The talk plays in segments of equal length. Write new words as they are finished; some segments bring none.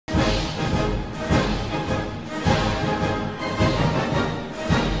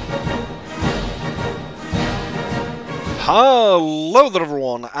Hello there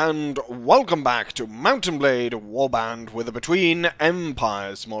everyone, and welcome back to Mountain Blade Warband with the Between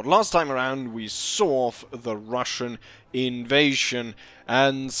Empires mod. Last time around we saw off the Russian invasion,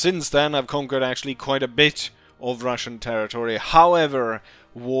 and since then I've conquered actually quite a bit of Russian territory. However,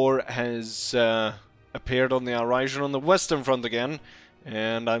 war has appeared on the horizon on the Western Front again,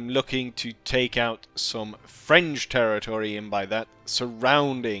 and I'm looking to take out some French territory, and by that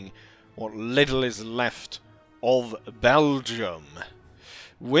surrounding what little is left of Belgium.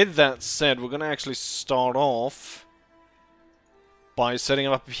 With that said, we're going to actually start off by setting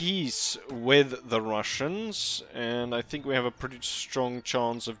up peace with the Russians, and I think we have a pretty strong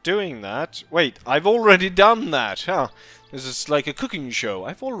chance of doing that. Wait, I've already done that! Huh. This is like a cooking show.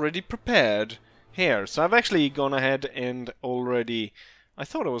 I've already prepared here, so I've actually gone ahead and already... I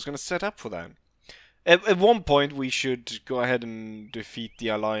thought I was going to set up for that. At one point we should go ahead and defeat the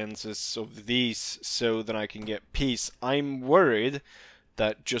alliances of these so that I can get peace. I'm worried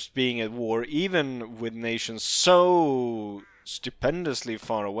that just being at war, even with nations so stupendously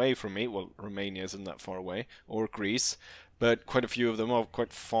far away from me, well, Romania isn't that far away, or Greece, but quite a few of them are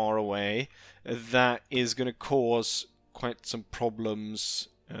quite far away, that is going to cause quite some problems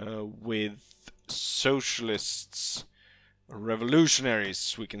with socialists.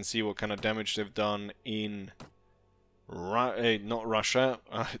 Revolutionaries. We can see what kind of damage they've done in not Russia.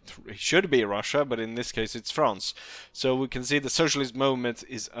 It should be Russia, but in this case it's France. So we can see the socialist movement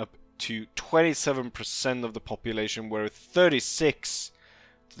is up to 27% of the population, where 36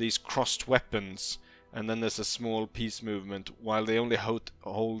 to these crossed weapons, and then there's a small peace movement, while they only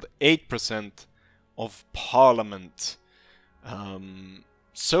hold 8% of parliament.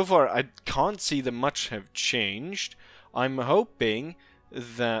 So far I can't see that much have changed. I'm hoping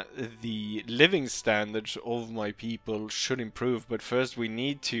that the living standards of my people should improve, but first we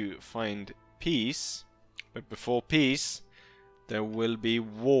need to find peace. But before peace, there will be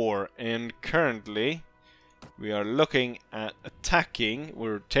war, and currently we are looking at attacking.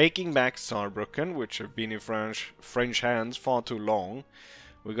 We're taking back Saarbrücken, which have been in French hands far too long.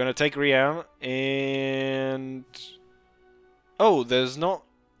 We're gonna take Riam, and... oh, there's not...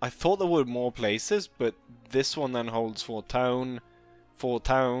 I thought there were more places, but this one then holds 4 towns,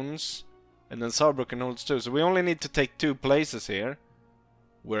 and then Saarbrücken holds 2. So we only need to take 2 places here.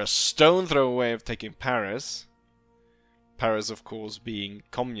 We're a stone throw away of taking Paris. Paris, of course, being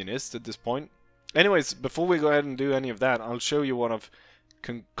communist at this point. Anyways, before we go ahead and do any of that, I'll show you what I've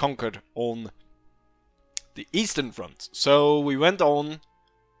conquered on the Eastern Front. So we went on,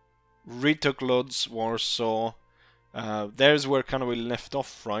 retook Lodz, Warsaw. There's where kind of we left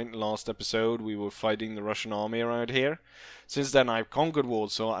off, right? Last episode we were fighting the Russian army around here. Since then I've conquered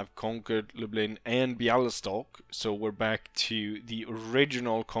Warsaw, I've conquered Lublin and Bialystok, so we're back to the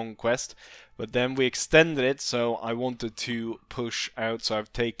original conquest. But then we extended it, so I wanted to push out, so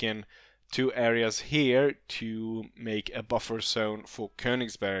I've taken 2 areas here to make a buffer zone for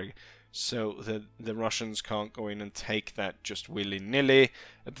Königsberg, so that the Russians can't go in and take that just willy-nilly.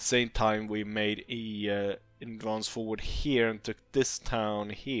 At the same time we made a advance forward here and took this town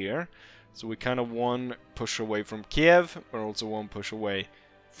here. So we kind of one push away from Kiev, but also one push away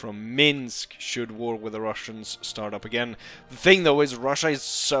from Minsk should war with the Russians start up again. The thing though is Russia is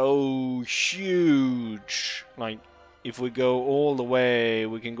so huge. Like, if we go all the way,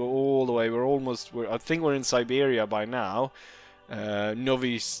 we can go all the way. I think we're in Siberia by now.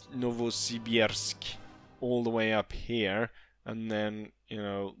 Novosibirsk, all the way up here, and then, you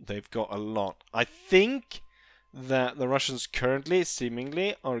know, they've got a lot. I think that the Russians currently,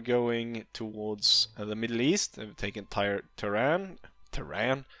 seemingly, are going towards the Middle East. They've taken Tehran,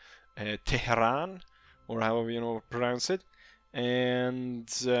 or however you know pronounce it, and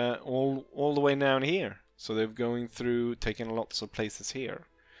all the way down here. So they're going through, taking lots of places here.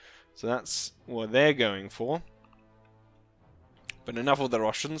 So that's what they're going for. But enough of the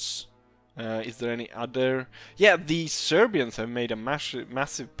Russians. Is there any other... yeah, the Serbians have made a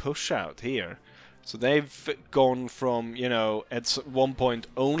massive push out here. So they've gone from, you know, at one point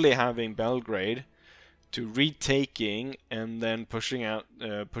only having Belgrade to retaking and then pushing out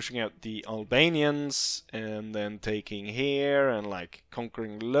the Albanians, and then taking here and like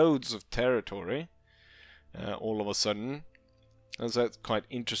conquering loads of territory all of a sudden. And so that's quite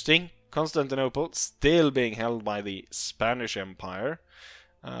interesting. Constantinople still being held by the Spanish Empire.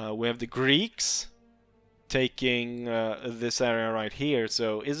 We have the Greeks taking this area right here.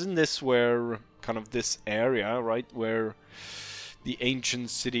 So isn't this where, kind of this area, right, where the ancient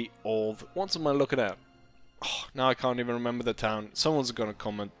city of... what am I looking at? Oh, now I can't even remember the town. Someone's gonna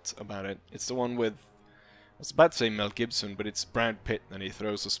comment about it. It's the one with... I was about to say Mel Gibson, but it's Brad Pitt, and he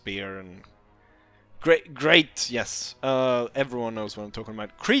throws a spear and Great, yes. Everyone knows what I'm talking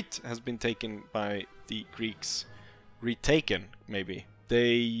about. Crete has been taken by the Greeks. Retaken, maybe.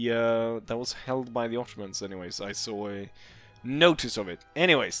 That was held by the Ottomans anyways. I saw a notice of it.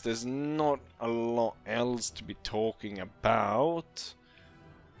 Anyways, there's not a lot else to be talking about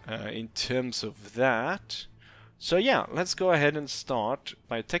in terms of that. So yeah, let's go ahead and start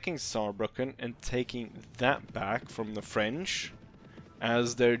by attacking Saarbrücken and taking that back from the French,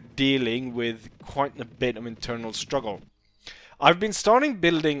 as they're dealing with quite a bit of internal struggle. I've been starting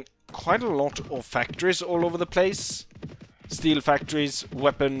building quite a lot of factories all over the place. Steel factories,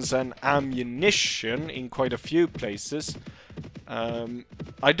 weapons and ammunition in quite a few places.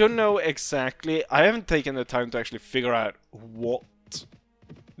 I don't know exactly. I haven't taken the time to actually figure out what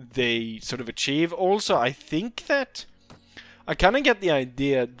they sort of achieve. Also, I think that I kind of get the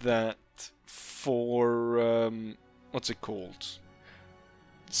idea that for what's it called?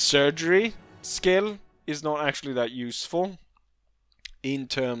 Surgery skill is not actually that useful in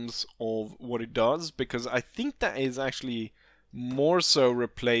terms of what it does, because I think that is actually more so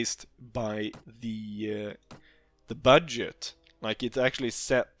replaced by the budget. Like, it's actually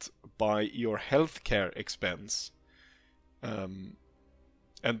set by your healthcare expense, and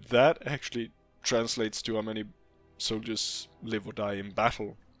that actually translates to how many soldiers live or die in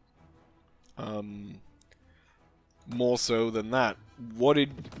battle. More so than that. What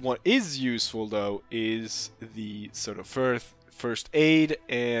is useful though is the sort of first aid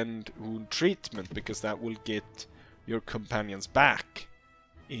and wound treatment, because that will get your companions back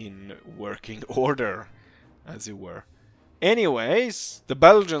in working order, as it were. Anyways, the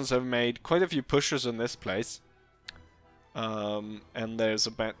Belgians have made quite a few pushes in this place. And there's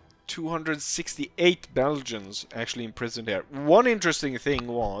about 268 Belgians actually imprisoned here. One interesting thing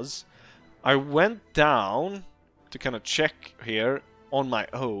was, I went down to kind of check here on my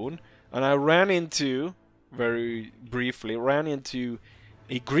own, and I ran into, very briefly,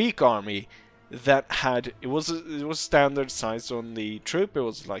 a Greek army that had, it was standard size on the troop. It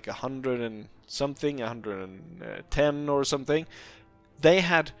was like 100 and something, 110 or something. They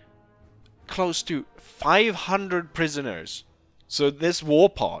had close to 500 prisoners. So this war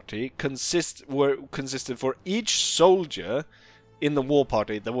party consisted for each soldier in the war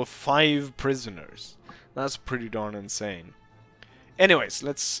party, there were 5 prisoners. That's pretty darn insane. Anyways,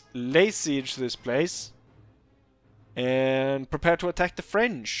 let's lay siege to this place and prepare to attack the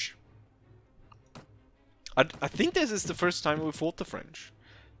French. I think this is the first time we fought the French.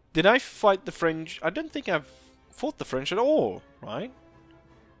 Did I fight the French? I don't think I've fought the French at all, right?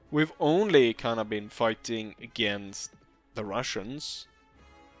 We've only kind of been fighting against the Russians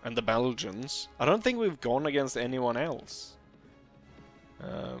and the Belgians. I don't think we've gone against anyone else.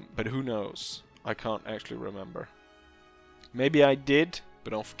 But who knows? I can't actually remember. Maybe I did,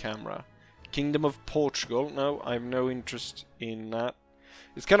 but off camera. Kingdom of Portugal. No, I have no interest in that.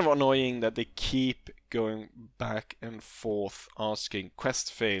 It's kind of annoying that they keep going back and forth asking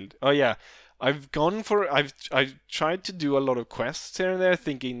quest failed. Oh yeah, I've tried to do a lot of quests here and there,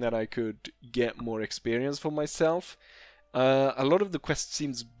 thinking that I could get more experience for myself. A lot of the quests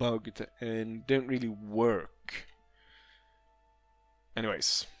seems bugged and don't really work.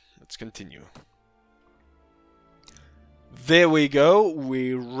 Anyways, let's continue. There we go,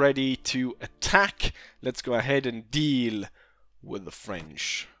 we're ready to attack. Let's go ahead and deal with the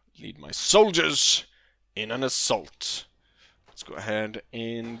French. Lead my soldiers in an assault. Let's go ahead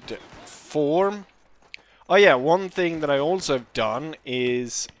and form. Oh yeah, one thing that I also have done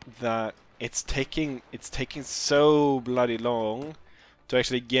is that it's taking so bloody long to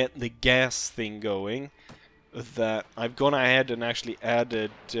actually get the gas thing going that I've gone ahead and actually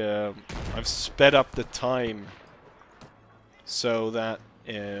added, I've sped up the time so that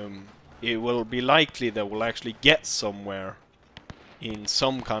it will be likely that we'll actually get somewhere in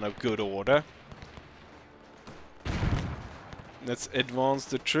some kind of good order. Let's advance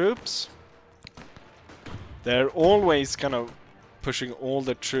the troops. They're always kind of pushing all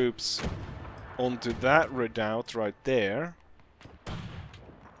the troops onto that redoubt right there.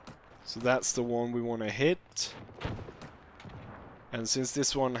 So that's the one we want to hit. And since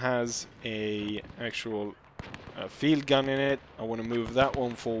this one has a actual field gun in it, I want to move that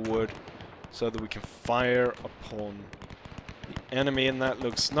one forward so that we can fire upon the enemy, and that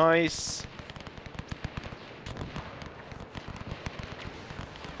looks nice.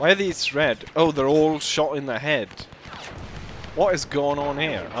 Why are these red? Oh, they're all shot in the head. What is going on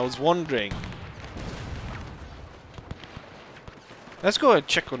here? I was wondering. Let's go and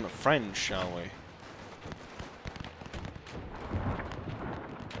check on the French, shall we?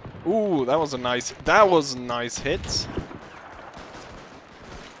 Ooh, that was a nice hit.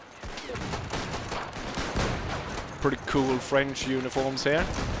 pretty cool French uniforms here.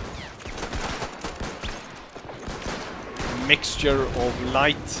 Mixture of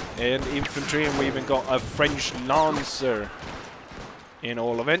light and infantry, and we even got a French lancer in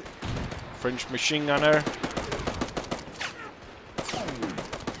all of it. French machine gunner.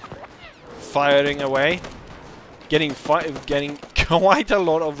 Firing away. Getting quite a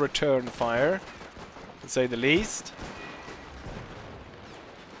lot of return fire, to say the least.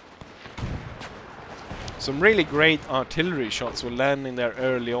 Some really great artillery shots were landing there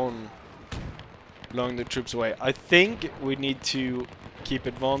early on, blowing the troops away. I think we need to keep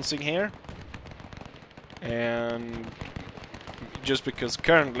advancing here. And just because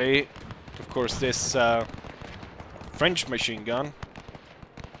currently, of course, this French machine gun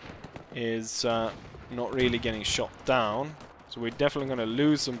is not really getting shot down. So we're definitely going to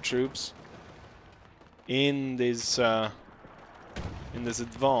lose some troops in this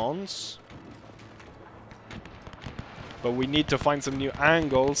advance. But we need to find some new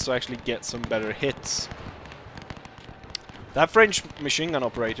angles to actually get some better hits. That French machine gun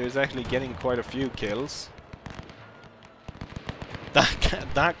operator is actually getting quite a few kills.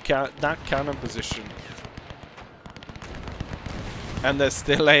 That cannon position. And they're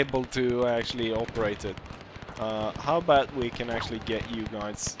still able to actually operate it. How about we can actually get you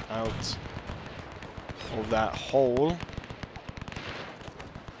guys out of that hole.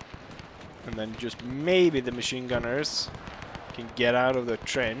 And then just maybe the machine gunners can get out of the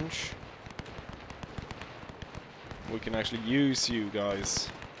trench. We can actually use you guys.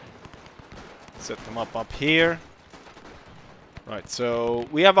 Set them up here. Right, so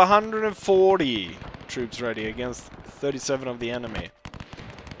we have 140 troops ready against 37 of the enemy.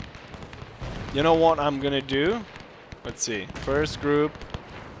 You know what I'm gonna do? Let's see. First group,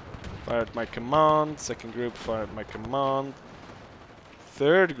 fire at my command. Second group, fire at my command.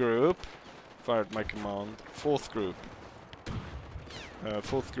 Third group, fire at my command. Fourth group,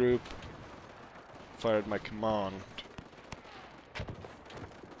 fire at my command.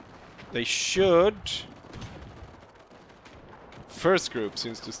 They should... First group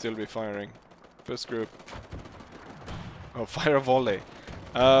seems to still be firing. First group. Oh, fire a volley.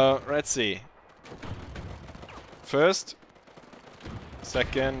 Let's see. First,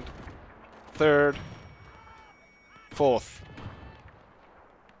 second, third, fourth.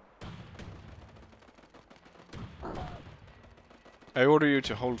 I order you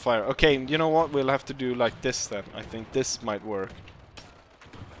to hold fire. Okay, you know what? We'll have to do like this then. I think this might work.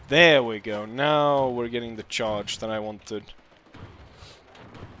 There we go. Now we're getting the charge that I wanted.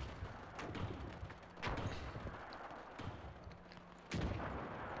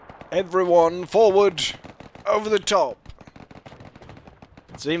 Everyone forward! Over the top!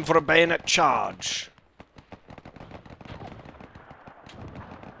 Let's aim for a bayonet charge.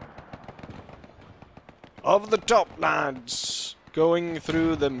 Over the top, lads! Going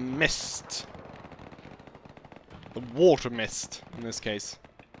through the mist. The water mist, in this case.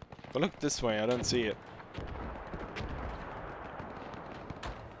 If I look this way, I don't see it.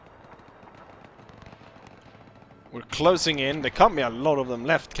 We're closing in. There can't be a lot of them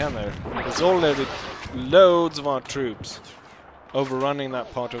left, can there? There's already loads of our troops overrunning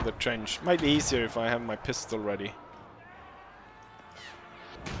that part of the trench. Might be easier if I have my pistol ready.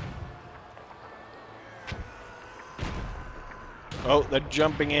 Oh, they're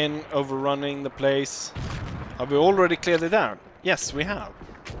jumping in, overrunning the place. Have we already cleared it out? Yes, we have.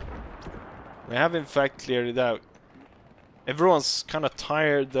 We have in fact cleared it out. Everyone's kind of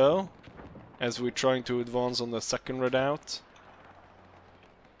tired though, as we're trying to advance on the second redoubt.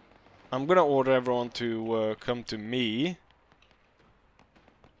 I'm gonna order everyone to come to me.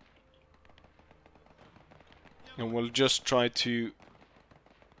 And we'll just try to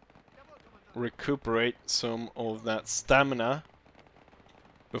recuperate some of that stamina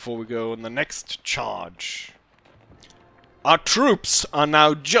before we go on the next charge. Our troops are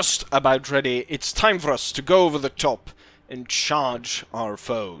now just about ready. It's time for us to go over the top and charge our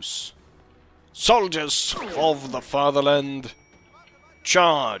foes. Soldiers of the fatherland,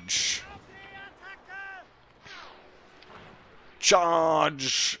 charge!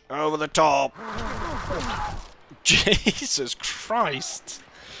 Charge over the top! Jesus Christ!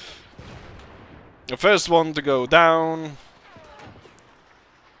 The first one to go down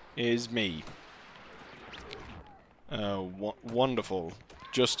is me. Wonderful.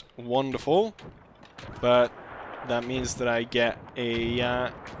 Just wonderful. But that means that I get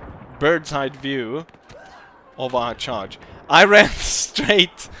a bird's eye view of our charge. I ran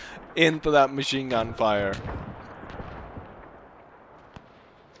straight into that machine gun fire.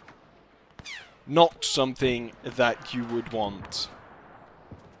 Not something that you would want.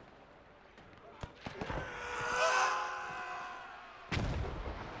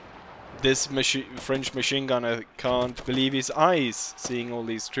 This French machine gunner can't believe his eyes, seeing all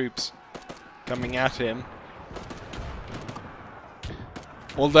these troops coming at him.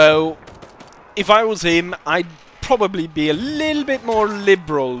 Although, if I was him, I'd probably be a little bit more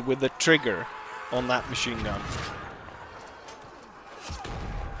liberal with the trigger on that machine gun.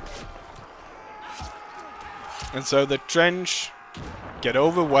 And so the trench get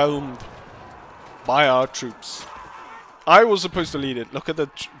overwhelmed by our troops. I was supposed to lead it. Look at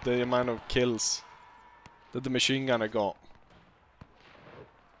the amount of kills that the machine gunner got.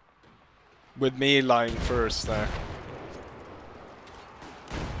 With me lying first there.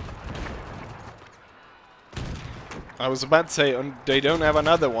 I was about to say they don't have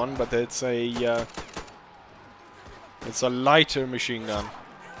another one, but it's a lighter machine gun.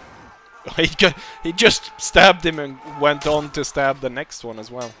 He just stabbed him and went on to stab the next one as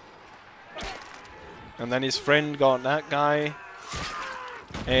well. And then his friend got that guy,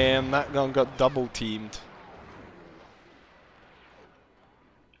 and that gun got double teamed.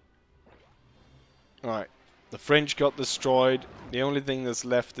 Alright, the French got destroyed. The only thing that's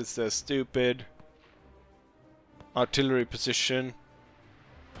left is their stupid artillery position.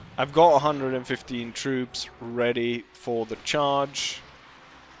 I've got 115 troops ready for the charge.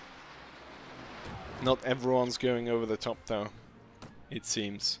 Not everyone's going over the top though, it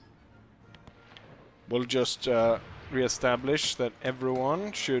seems. We'll just re-establish that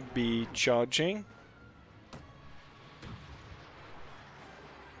everyone should be charging.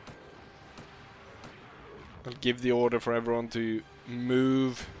 I'll give the order for everyone to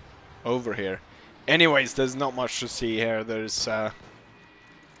move over here. Anyways, there's not much to see here. There's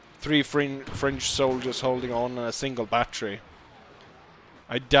 3 French soldiers holding on and a single battery.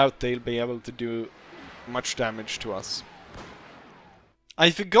 I doubt they'll be able to do much damage to us. I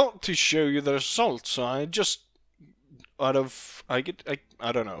forgot to show you the assault, so I just I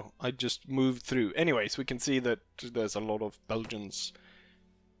don't know. I just moved through. Anyways, we can see that there's a lot of Belgians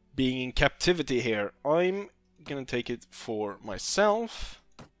being in captivity here. I'm gonna take it for myself.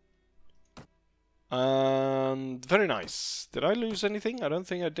 And very nice. Did I lose anything? I don't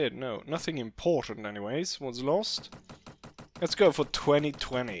think I did. No, nothing important anyways was lost. Let's go for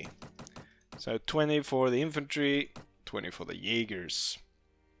 20-20. So 20 for the infantry, 20 for the Jaegers.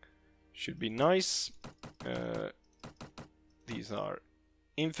 Should be nice. These are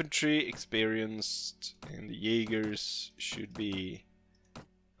infantry, experienced, and the Jaegers should be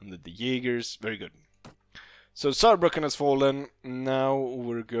under the Jaegers. Very good. So Saarbrücken has fallen. Now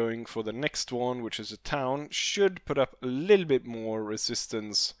we're going for the next one, which is a town. Should put up a little bit more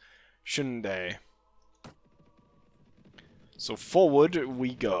resistance, shouldn't they? So forward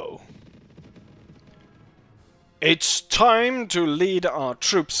we go. It's time to lead our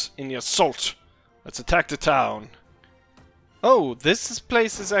troops in the assault. Let's attack the town. Oh, this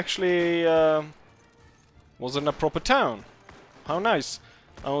place is actually wasn't a proper town. How nice.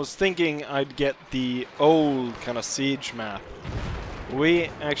 I was thinking I'd get the old kind of siege map.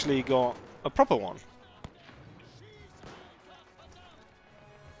 We actually got a proper one.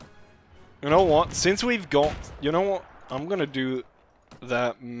 You know what? Since we've got... You know what? I'm gonna do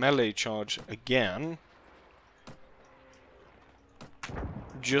that melee charge again.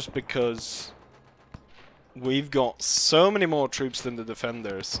 Just because we've got so many more troops than the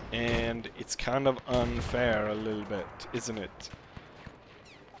defenders, and it's kind of unfair a little bit, isn't it?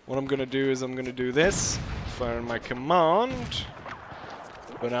 What I'm gonna do is I'm gonna do this, fire my command,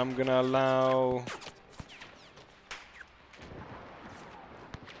 but I'm gonna allow...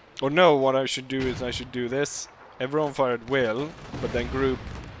 Or no, what I should do is I should do this. Everyone fire at will, but then group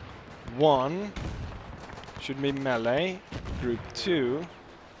 1 should be melee, group 2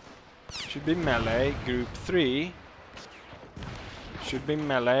 should be melee, group 3 should be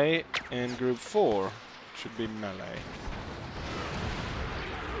melee, and group 4 should be melee.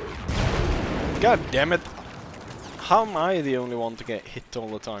 God damn it! How am I the only one to get hit all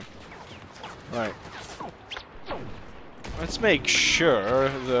the time? Right. Let's make sure,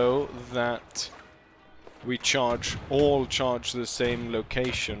 though, that we all charge the same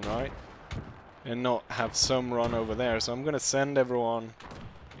location, right? And not have some run over there. So I'm gonna send everyone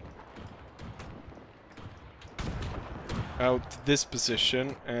out to this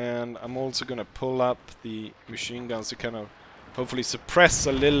position, and I'm also gonna pull up the machine guns to kind of hopefully suppress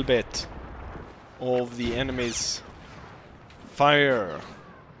a little bit of the enemy's fire.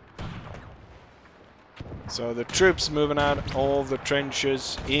 So the troops moving out all the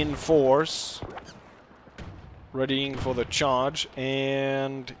trenches in force, readying for the charge,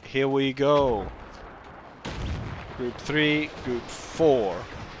 and here we go. Group 3, Group 4.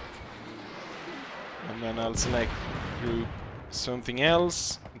 And then I'll select Group something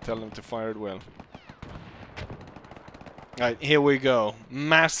else and tell them to fire at will. Right, here we go.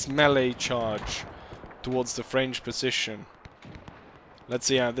 Mass melee charge towards the French position. Let's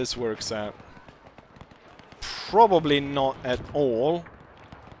see how this works out. Probably not at all,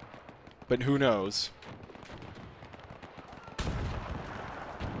 but who knows.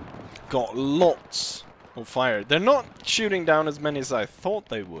 Got lots of fire. They're not shooting down as many as I thought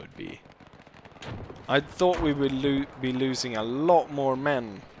they would be. I thought we would be losing a lot more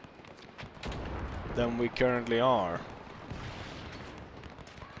men than we currently are.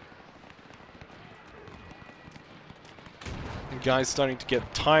 The guy's starting to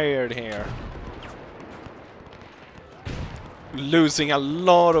get tired here. Losing a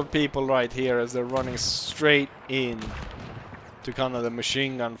lot of people right here as they're running straight in to kind of the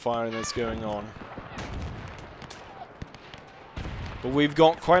machine gun fire that's going on. But we've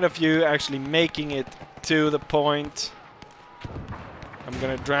got quite a few actually making it to the point. I'm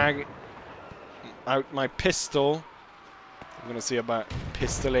gonna drag out my pistol. I'm gonna see about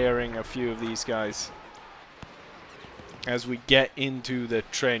pistoleering a few of these guys as we get into the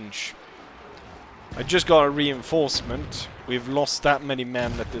trench. I just got a reinforcement. We've lost that many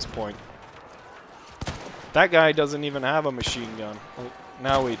men at this point. That guy doesn't even have a machine gun. Oh,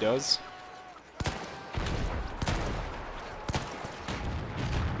 now he does.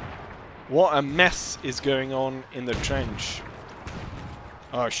 What a mess is going on in the trench.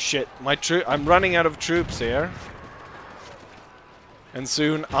 Oh shit, I'm running out of troops here. And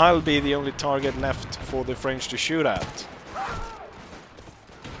soon I'll be the only target left for the French to shoot at.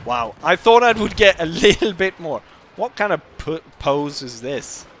 Wow, I thought I would get a little bit more. What kind of pose is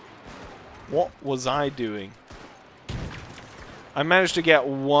this? What was I doing? I managed to get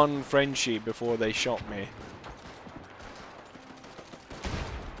one Frenchie before they shot me.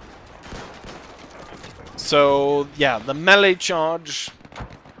 So, yeah, the melee charge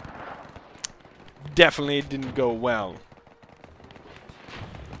definitely didn't go well.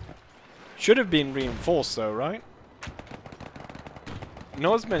 Should have been reinforced though, right?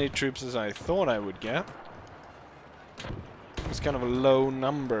 Not as many troops as I thought I would get. It was kind of low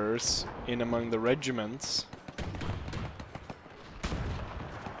numbers in among the regiments.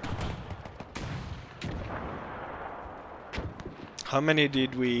 How many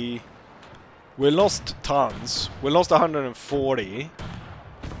did we... We lost tons. We lost 140.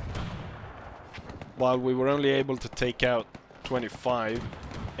 While we were only able to take out 25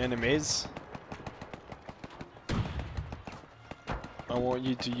 enemies. I want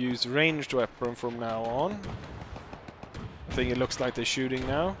you to use ranged weapon from now on. I think it looks like they're shooting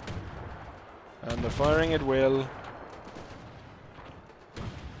now. And they're firing at will.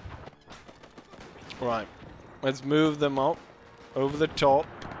 Right. Let's move them up over the top.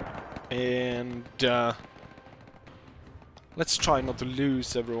 And let's try not to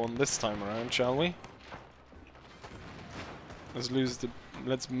lose everyone this time around, shall we? Let's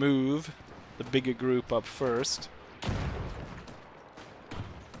move the bigger group up first.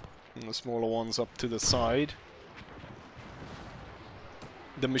 And the smaller ones up to the side.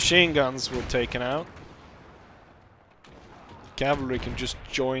 The machine guns were taken out. Cavalry can just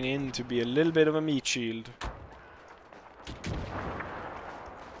join in to be a little bit of a meat shield.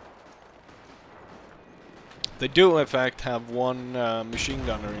 They do in fact have one machine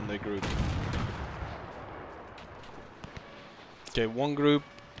gunner in their group. Okay, one group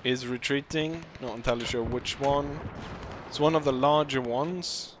is retreating. Not entirely sure which one. It's one of the larger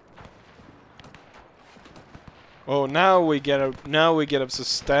ones. Oh, now we get a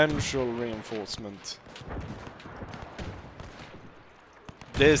substantial reinforcement.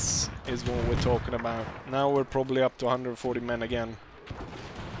 This is what we're talking about. Now we're probably up to 140 men again.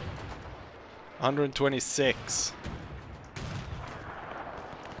 126.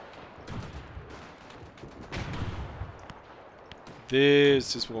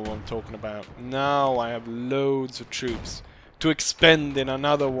 This is what I'm talking about. Now I have loads of troops to expend in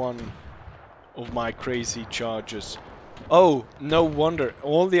another one of my crazy charges. Oh, no wonder.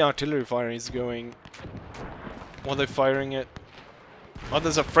 All the artillery firing is going... What are they firing at? Oh,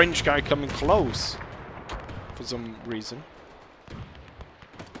 there's a French guy coming close. For some reason.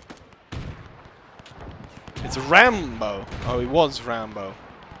 It's Rambo. Oh, it was Rambo.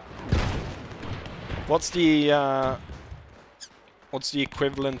 What's the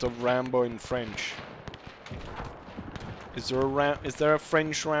equivalent of Rambo in French? Is there a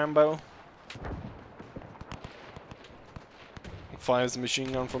French Rambo? Fires a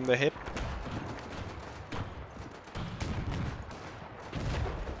machine gun from the hip.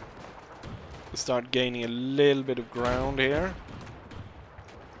 We start gaining a little bit of ground here.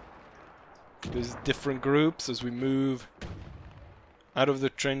 There's different groups as we move out of the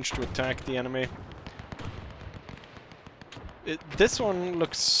trench to attack the enemy. This one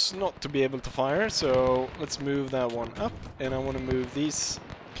looks not to be able to fire, so let's move that one up, and I want to move these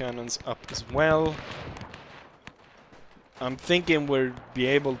cannons up as well. I'm thinking we'll be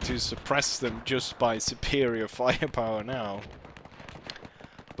able to suppress them just by superior firepower now.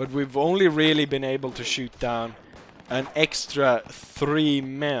 But we've only really been able to shoot down an extra 3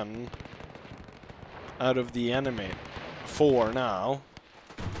 men out of the enemy. 4 now.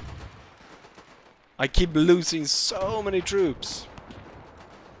 I keep losing so many troops.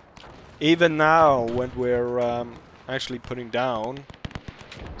 Even now, when we're actually putting down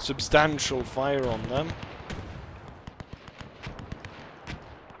substantial fire on them.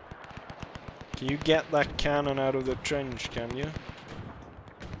 Can you get that cannon out of the trench, can you?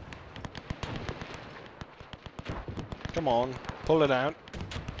 Come on, pull it out.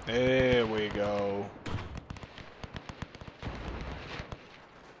 There we go.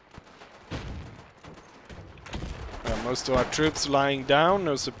 Most of our troops lying down,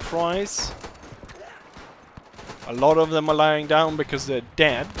 no surprise. A lot of them are lying down because they're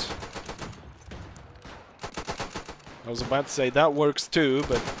dead. I was about to say that works too,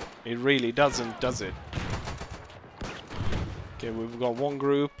 but it really doesn't, does it? Okay, we've got one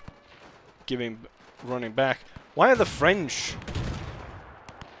group running back. Why are the French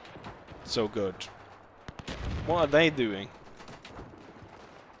so good? What are they doing?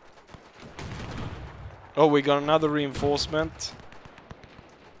 Oh, we got another reinforcement.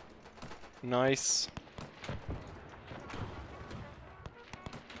 Nice.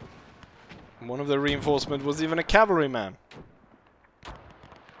 One of the reinforcements was even a cavalryman.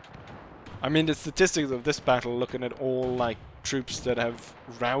 I mean, the statistics of this battle, looking at all, like, troops that have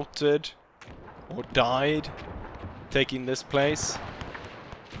routed or died taking this place.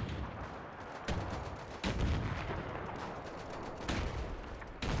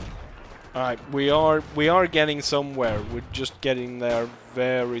 Alright, we are getting somewhere. We're just getting there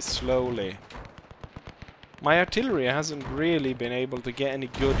very slowly. My artillery hasn't really been able to get any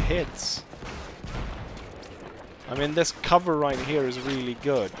good hits. I mean, this cover right here is really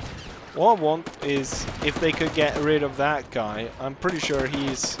good. What I want is, if they could get rid of that guy, I'm pretty sure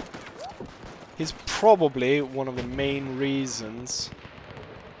he's probably one of the main reasons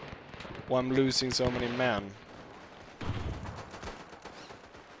why I'm losing so many men.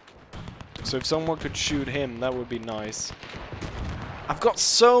 So if someone could shoot him, that would be nice. I've got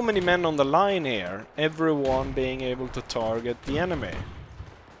so many men on the line here, everyone being able to target the enemy.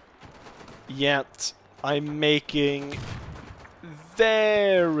 Yet, I'm making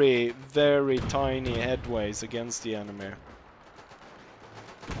very, very tiny headways against the enemy.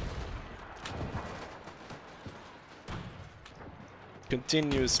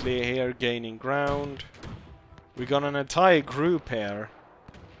 Continuously here gaining ground. We got an entire group here.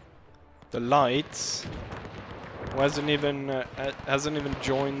 The lights who hasn't even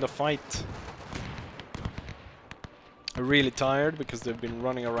joined the fight. Are really tired because they've been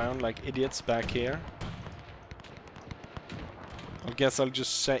running around like idiots back here. I guess I'll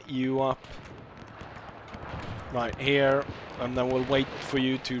just set you up right here, and then we'll wait for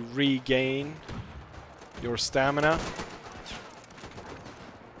you to regain your stamina.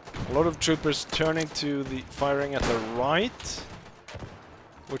 A lot of troopers turning to the firing at the right,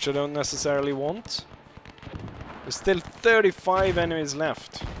 which I don't necessarily want. There's still 35 enemies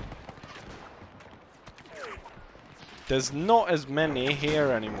left. There's not as many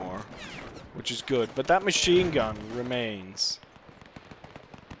here anymore, which is good, but that machine gun remains.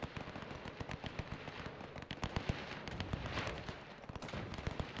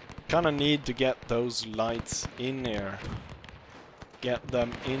 Kinda need to get those lights in here. Get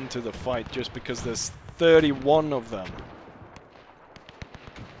them into the fight, just because there's 31 of them.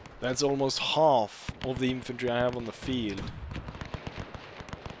 That's almost half of the infantry I have on the field.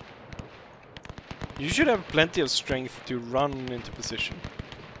 You should have plenty of strength to run into position.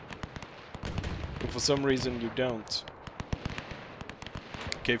 But for some reason you don't.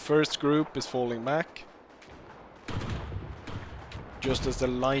 Okay, first group is falling back. Just as the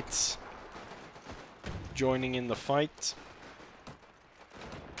lights joining in the fight.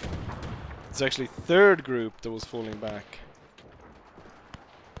 It's actually third group that was falling back.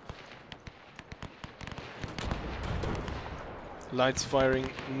 Lights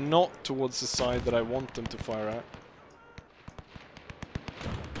firing not towards the side that I want them to fire at.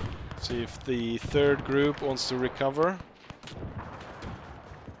 See if the third group wants to recover.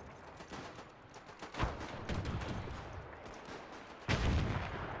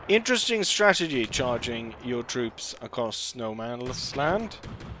 Interesting strategy, charging your troops across no man's land.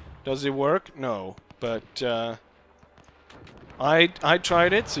 Does it work? No, but I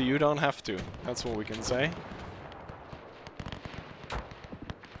tried it, so you don't have to. That's what we can say.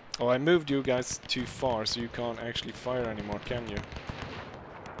 Oh, I moved you guys too far, so you can't actually fire anymore, can you?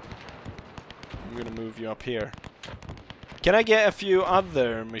 I'm gonna move you up here. Can I get a few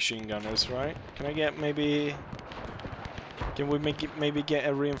other machine gunners, right? Can I get maybe... Can we maybe get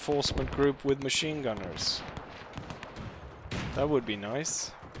a reinforcement group with machine gunners? That would be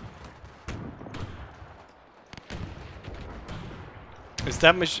nice. Is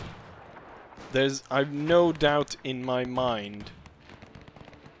that I've no doubt in my mind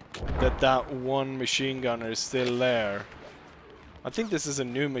that that one machine gunner is still there. I think this is a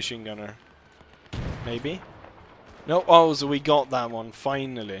new machine gunner. Maybe? No, oh, so we got that one,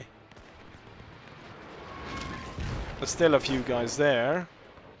 finally. There's still a few guys there.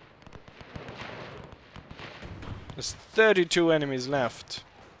 There's 32 enemies left.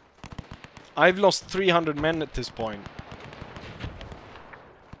 I've lost 300 men at this point.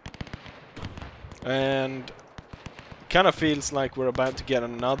 And kind of feels like we're about to get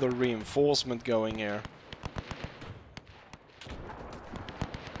another reinforcement going here.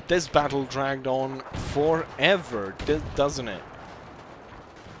 This battle dragged on forever, doesn't it?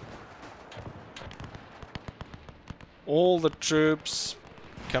 All the troops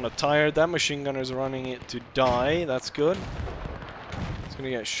kind of tired. That machine gunner is running it to die. That's good. It's gonna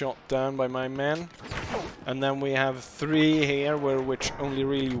get shot down by my men. And then we have 3 here, which only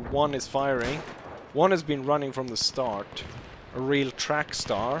really 1 is firing. 1 has been running from the start. A real track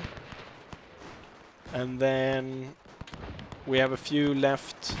star. And then we have a few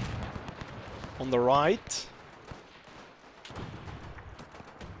left on the right.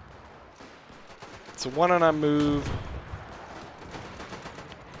 So why don't I move?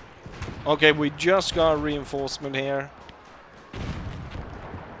 Okay, we just got a reinforcement here.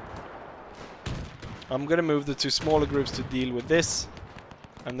 I'm gonna move the 2 smaller groups to deal with this.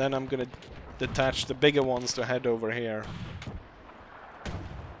 And then I'm gonna detach the bigger ones to head over here.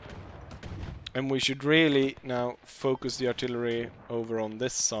 And we should really now focus the artillery over on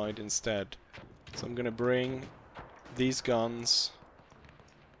this side instead. So I'm gonna bring these guns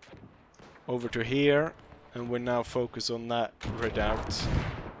over to here, and we now focus on that redoubt.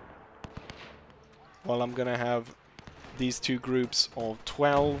 While I'm gonna have these 2 groups of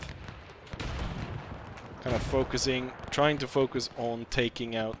 12 kind of trying to focus on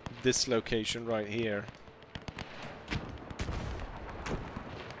taking out this location right here.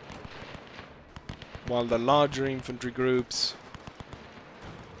 While the larger infantry groups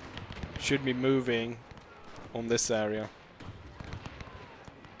should be moving on this area.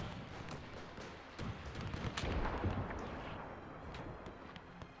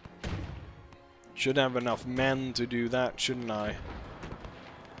 Should have enough men to do that, shouldn't I?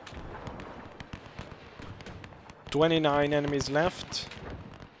 29 enemies left.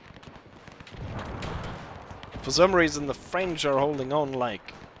 For some reason the French are holding on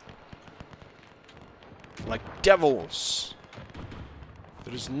like devils.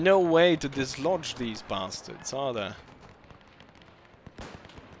 There is no way to dislodge these bastards, are there?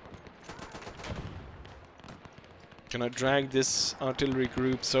 Can I drag this artillery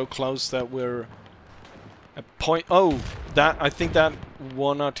group so close that we're a point? Oh, I think that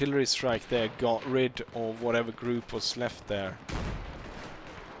one artillery strike there got rid of whatever group was left there.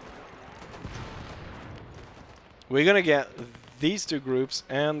 We're gonna get these 2 groups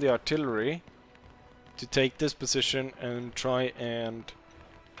and the artillery to take this position and try and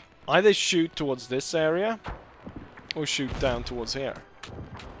either shoot towards this area or shoot down towards here.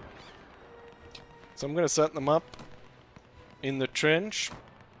 So I'm gonna set them up in the trench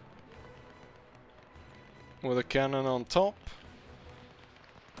with a cannon on top,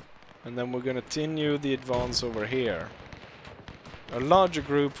 and then we're gonna continue the advance over here. A larger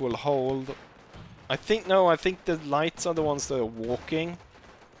group will hold. I think the lights are the ones that are walking.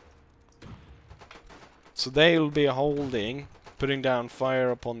 So they'll be holding, putting down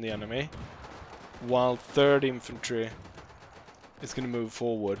fire upon the enemy, while 3rd Infantry is going to move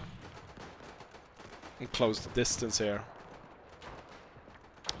forward and close the distance here.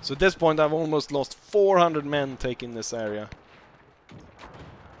 So at this point I've almost lost 400 men taking this area.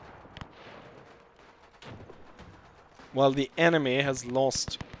 While the enemy has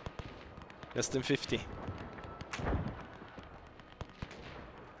lost less than 50.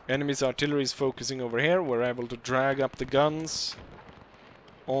 Enemy's artillery is focusing over here. We're able to drag up the guns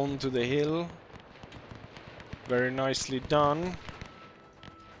onto the hill. Very nicely done.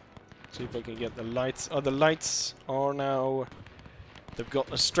 See if I can get the lights. Oh, the lights are now... They've got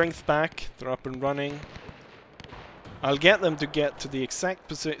the strength back. They're up and running. I'll get them to get to the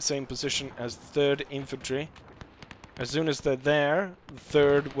exact same position as 3rd Infantry. As soon as they're there, the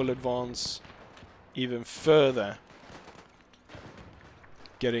third will advance even further,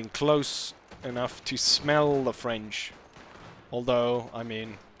 getting close enough to smell the French. Although, I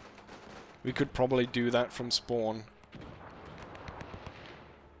mean, we could probably do that from spawn.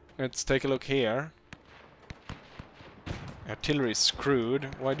 Let's take a look here. Artillery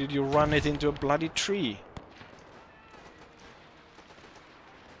screwed. Why did you run it into a bloody tree?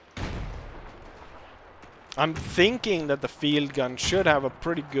 I'm thinking that the field gun should have a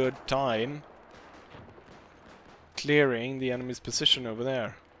pretty good time clearing the enemy's position over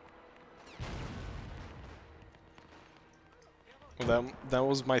there. Well, that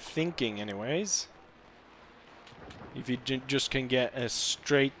was my thinking anyways. If you just can get a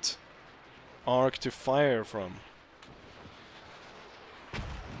straight arc to fire from.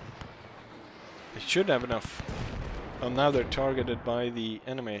 They should have enough. Oh, now they're targeted by the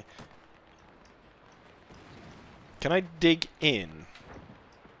enemy. Can I dig in?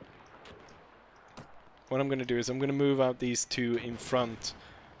 What I'm going to do is I'm going to move out these two in front,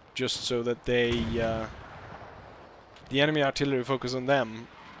 just so that they, the enemy artillery focus on them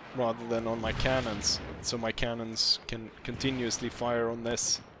rather than on my cannons, so my cannons can continuously fire on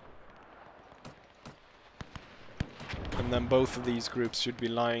this. And then both of these groups should be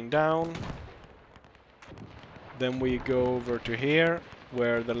lying down. Then we go over to here,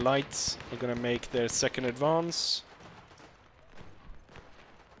 where the lights are going to make their second advance.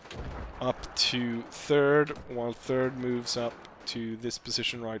 Up to third, while third moves up to this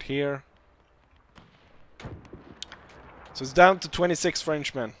position right here. So it's down to 26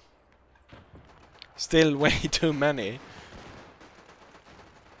 Frenchmen. Still way too many.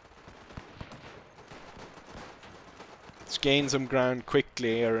 Let's gain some ground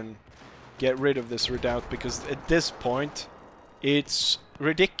quickly here and get rid of this redoubt, because at this point it's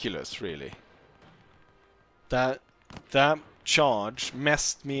ridiculous, really. That charge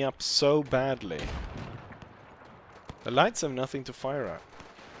messed me up so badly. The lights have nothing to fire at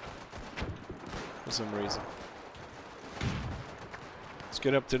for some reason. Let's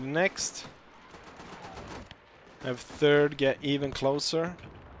get up to the next. Have third get even closer.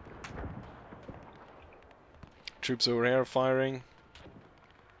 Troops over here firing.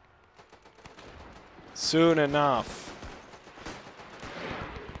 Soon enough,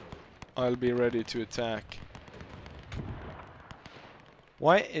 I'll be ready to attack.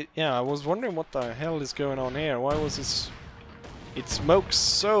 Why? Yeah, I was wondering what the hell is going on here. Why was this? It smokes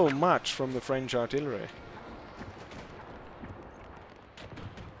so much from the French artillery.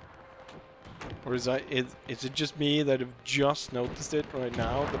 Or is it just me that have just noticed it right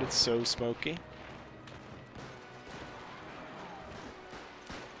now, that it's so smoky?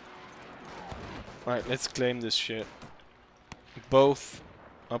 Right, let's claim this shit. Both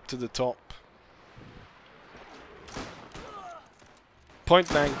up to the top. Point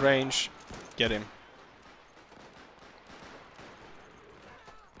blank range, get him.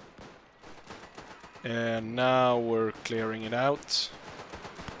 And now we're clearing it out.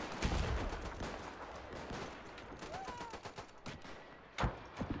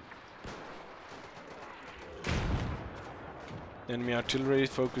 Enemy artillery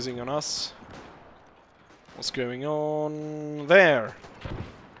focusing on us. What's going on there?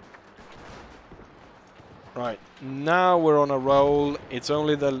 Right, now we're on a roll. It's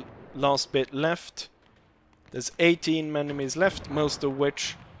only the last bit left. There's 18 enemies left, most of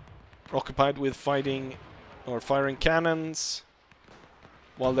which are occupied with fighting or firing cannons.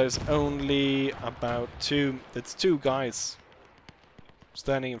 While there's only about that's two guys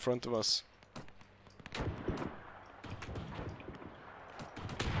standing in front of us.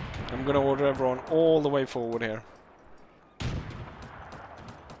 I'm gonna order everyone all the way forward here.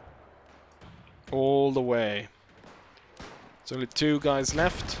 All the way. There's only two guys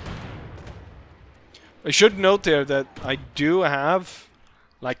left. I should note here that I do have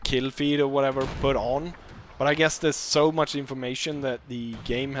like kill feed or whatever put on, but I guess there's so much information that the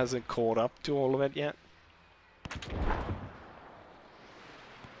game hasn't caught up to all of it yet.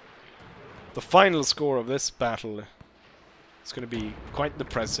 The final score of this battle is going to be quite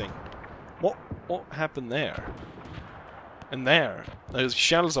depressing. What happened there? And there, those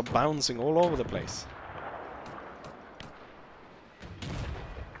shells are bouncing all over the place.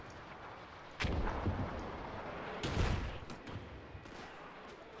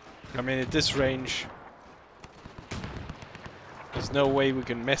 I mean, at this range, there's no way we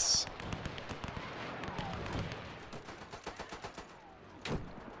can miss.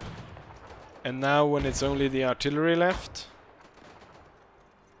 And now when it's only the artillery left,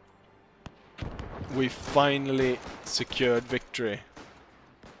 we finally secured victory.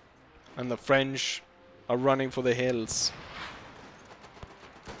 And the French are running for the hills.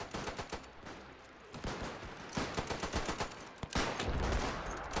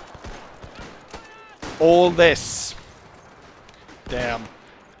 All this. Damn.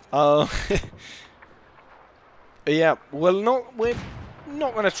 Yeah, we're not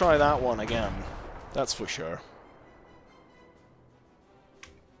gonna try that one again. That's for sure.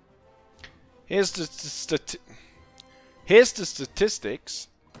 Here's the statistics.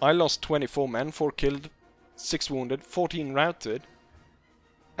 I lost 24 men, 4 killed, 6 wounded, 14 routed.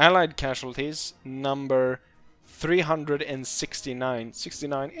 Allied casualties number 369.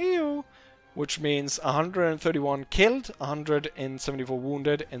 69, ew! Which means 131 killed, 174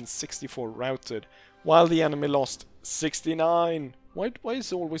 wounded, and 64 routed. While the enemy lost 69. Why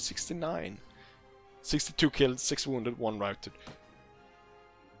is it always 69? 62 killed, 6 wounded, 1 routed.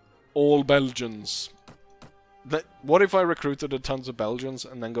 All Belgians. What if I recruited a tons of Belgians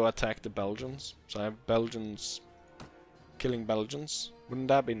and then go attack the Belgians? So I have Belgians killing Belgians. Wouldn't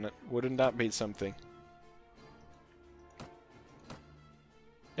that be something?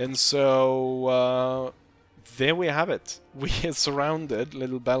 And so there we have it. We have surrounded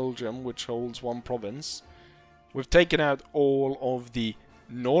little Belgium, which holds 1 province. We've taken out all of the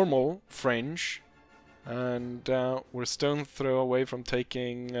normal French, and we're a stone throw away from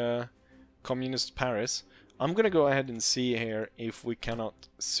taking communist Paris. I'm gonna go ahead and see here if we cannot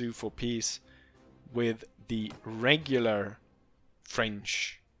sue for peace with the regular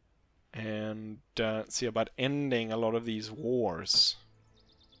French and see about ending a lot of these wars.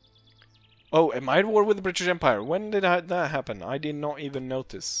 Oh, am I at war with the British Empire? When did that happen? I did not even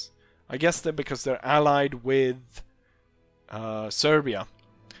notice. I guess they're because they're allied with Serbia.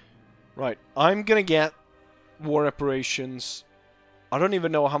 Right, I'm gonna get war reparations. I don't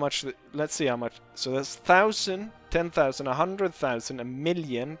even know how much. Let's see how much. So that's 1,000, 10,000, 100,000, a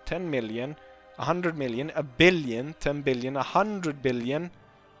million, 10 million, 100 million, a billion, 10 billion, 100 billion.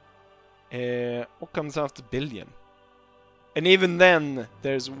 What comes after billion? And even then,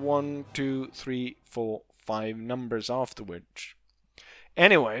 there's 1, 2, 3, 4, 5 numbers afterwards.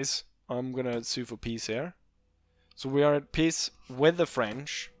 Anyways, I'm gonna sue for peace here. So we are at peace with the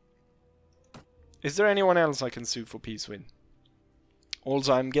French. Is there anyone else I can sue for peace with?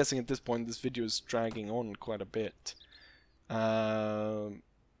 Also, I'm guessing at this point this video is dragging on quite a bit.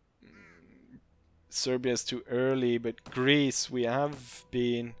 Serbia is too early, but Greece, we have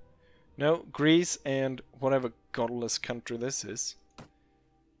been... No, Greece and whatever godless country this is.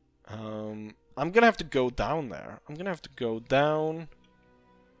 I'm gonna have to go down there. I'm gonna have to go down,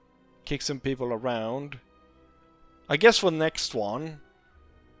 kick some people around. I guess for the next one,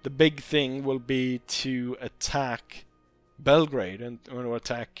 the big thing will be to attack Belgrade and or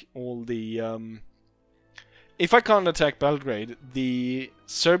attack all the... If I can't attack Belgrade, the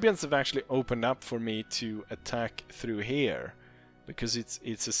Serbians have actually opened up for me to attack through here. Because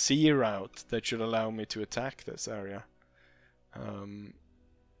it's a sea route that should allow me to attack this area.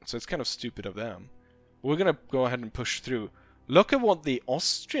 So it's kind of stupid of them. We're gonna go ahead and push through. Look at what the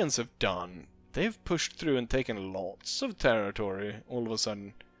Austrians have done. They've pushed through and taken lots of territory all of a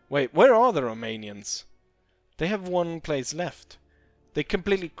sudden. Wait, where are the Romanians? They have 1 place left. They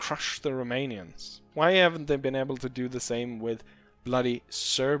completely crushed the Romanians. Why haven't they been able to do the same with bloody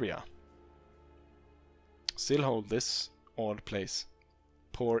Serbia? Still hold this odd place.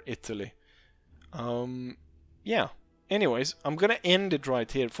 Poor Italy. Yeah. Anyways, I'm gonna end it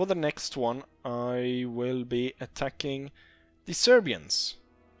right here. For the next one, I will be attacking the Serbians.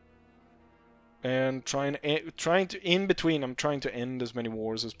 And trying to, in between, I'm trying to end as many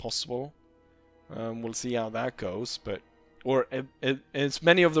wars as possible. We'll see how that goes, but... Or as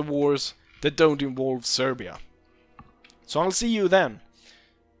many of the wars that don't involve Serbia. So I'll see you then.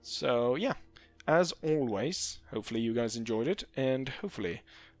 So, yeah. As always, hopefully you guys enjoyed it, and hopefully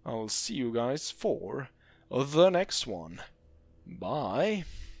I'll see you guys for the next one. Bye.